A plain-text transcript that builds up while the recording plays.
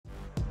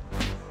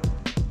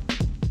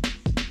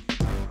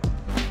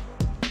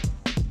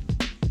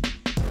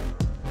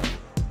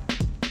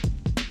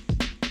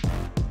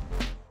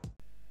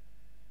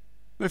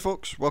Hey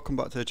folks, welcome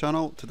back to the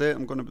channel. Today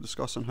I'm going to be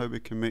discussing how we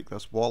can make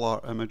this wall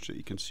art image that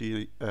you can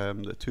see,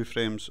 the two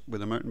frames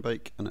with a mountain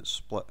bike and it's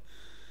split.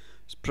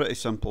 It's a pretty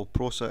simple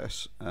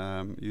process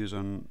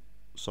using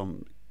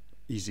some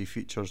easy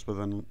features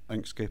within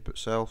Inkscape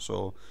itself,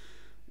 so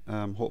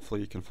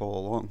hopefully you can follow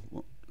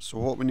along. So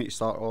what we need to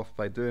start off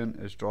by doing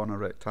is drawing a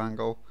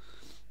rectangle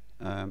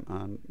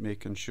and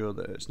making sure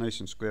that it's nice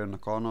and square in the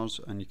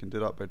corners, and you can do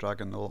that by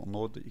dragging the little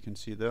node that you can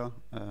see there.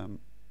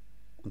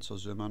 Once I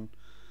zoom in,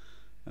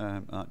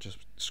 that just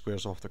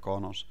squares off the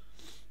corners.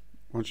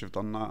 Once you've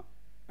done that,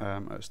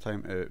 it's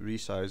time to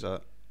resize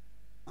it,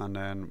 and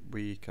then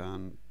we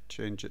can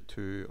change it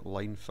to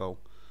line fill.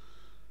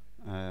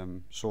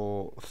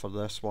 So for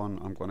this one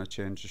I'm going to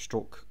change the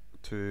stroke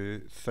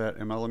to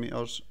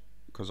 30mm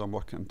because I'm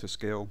working to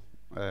scale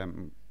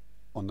on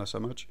this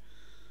image.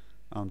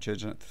 I'm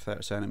changing it to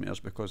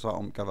 30cm because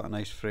that'll give it a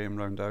nice frame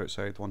round the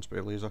outside once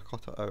we laser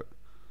cut it out.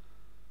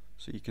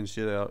 So you can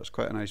see there it's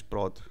quite a nice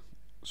broad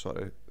sort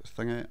of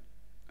thingy,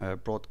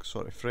 broad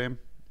sort of frame,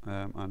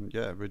 and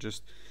yeah, we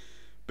just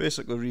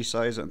basically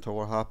resize it until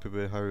we're happy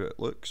with how it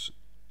looks,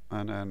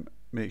 and then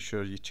make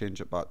sure you change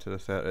it back to the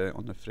 30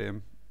 on the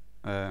frame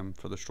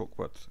for the stroke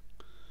width.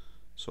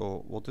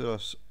 So we'll do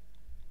this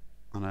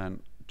and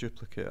then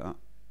duplicate it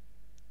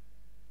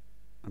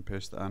and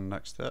paste it in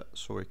next to it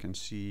so we can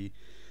see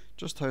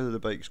just how the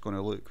bike's going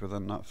to look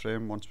within that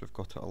frame once we've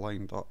got it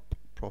aligned up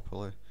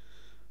properly.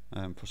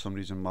 For some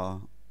reason my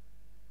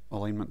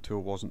alignment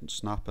tool wasn't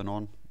snapping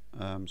on,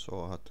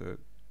 so I had to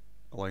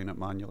align it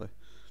manually.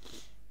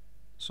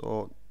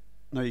 So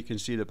now you can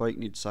see the bike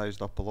needs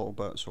sized up a little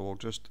bit, so we'll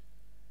just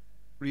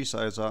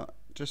resize that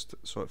just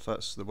so it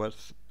fits the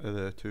width of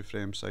the two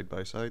frames side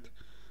by side,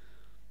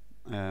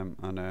 and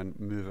then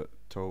move it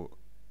to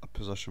a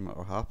position that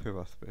we're happy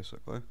with.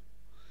 Basically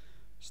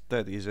it's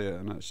dead easy,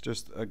 and it's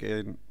just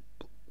again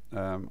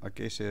I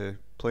guess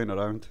playing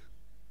around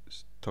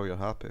till you're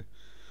happy.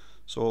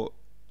 So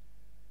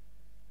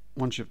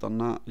once you've done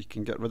that, you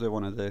can get rid of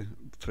one of the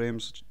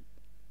frames,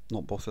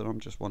 not both of them,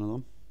 just one of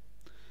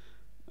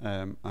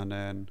them, and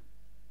then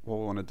what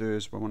we want to do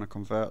is we want to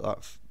convert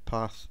that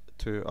path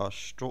to a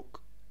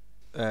stroke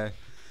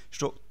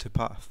to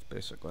path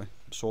basically.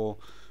 So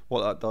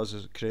what that does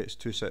is it creates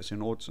two sets of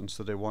nodes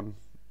instead of one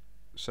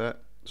set.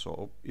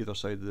 So either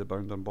side of the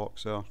bounding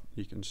box there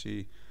you can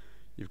see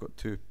you've got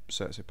two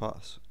sets of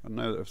paths, and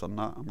now that we've done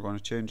that I'm going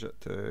to change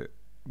it to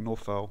no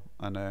fill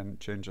and then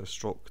change the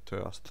stroke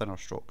to a thinner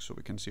stroke so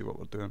we can see what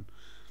we're doing.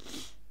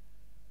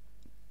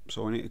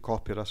 So we need to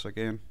copy this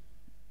again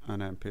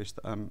and then paste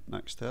it in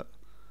next to it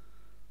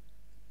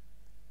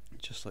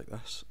just like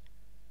this,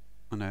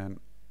 and then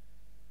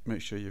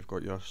make sure you've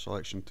got your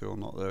selection tool,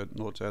 not the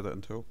nodes editing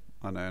tool,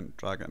 and then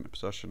drag it into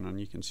position, and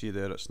you can see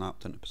there it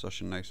snapped into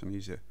position nice and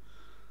easy.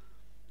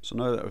 So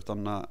now that we've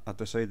done that, I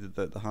decided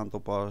that the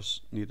handlebars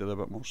needed a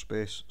bit more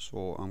space,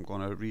 so I'm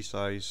going to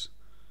resize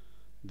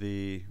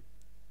the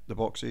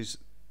boxes,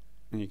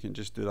 and you can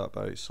just do that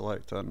by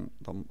selecting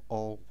them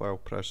all while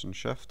pressing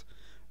shift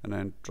and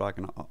then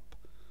dragging it up.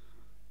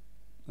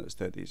 It's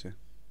dead easy.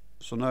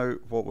 So now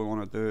what we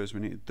want to do is we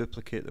need to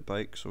duplicate the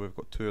bike, so we've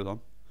got two of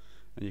them,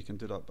 and you can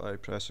do that by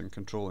pressing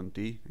Ctrl and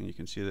D, and you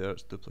can see there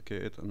it's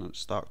duplicated and it's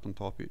stacked on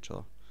top of each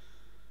other.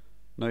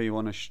 Now you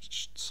want to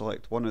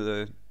select one of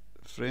the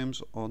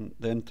frames, on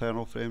the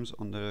internal frames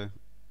on the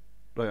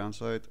right hand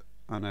side,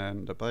 and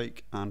then the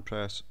bike, and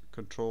press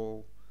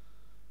Ctrl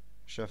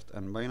Shift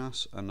and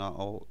minus, and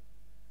that'll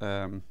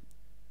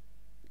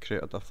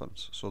create a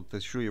difference. So to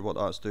show you what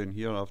that's doing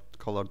here, I've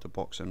coloured the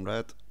box in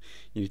red.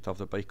 You need to have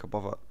the bike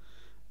above it,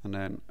 and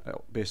then it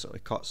basically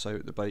cuts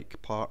out the bike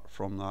part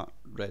from that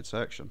red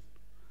section.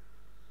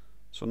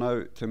 So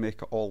now to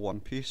make it all one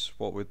piece,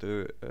 what we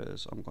do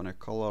is I'm going to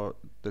colour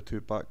the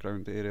two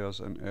background areas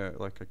into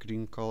like a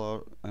green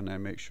colour, and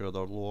then make sure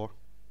they're lower,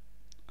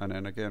 and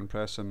then again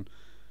pressing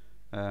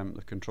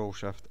the Control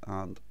Shift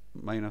and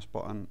minus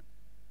button,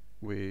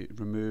 we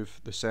remove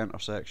the centre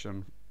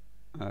section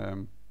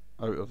out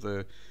of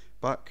the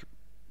back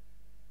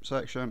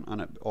section, and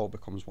it all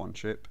becomes one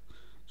shape,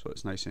 so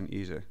it's nice and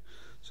easy.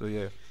 So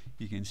yeah,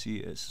 you can see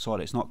it's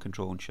not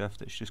Control and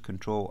Shift, it's just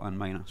Control and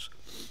minus,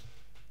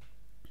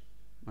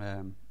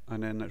 and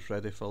then it's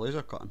ready for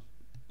laser cutting.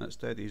 It's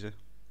dead easy,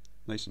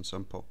 nice and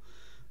simple.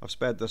 I've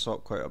sped this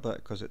up quite a bit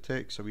because it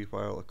takes a wee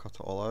while to cut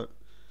it all out,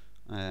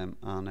 and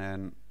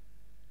then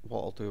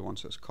what I'll do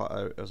once it's cut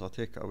out is I'll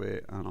take it away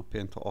and I'll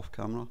paint it off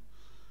camera,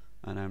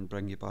 and then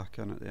bring you back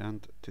in at the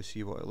end to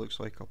see what it looks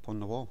like up on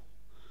the wall.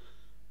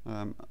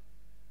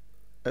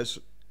 It's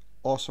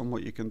awesome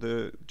what you can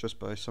do just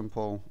by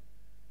simple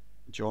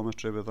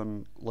geometry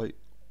within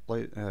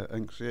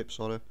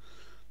Inkscape,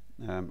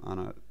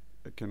 and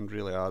it can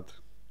really add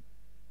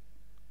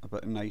a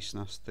bit of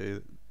niceness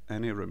to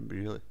any room,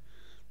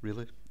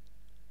 really.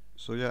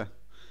 So yeah,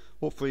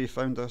 hopefully you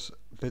found this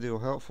video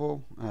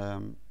helpful.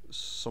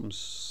 Some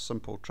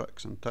simple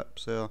tricks and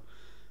tips there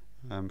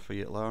for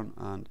you to learn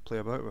and play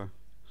about with.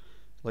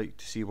 Like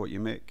to see what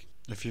you make.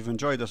 If you've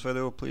enjoyed this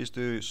video, please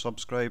do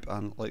subscribe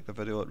and like the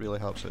video, it really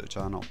helps out the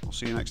channel. I'll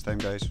see you next time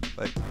guys,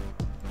 bye.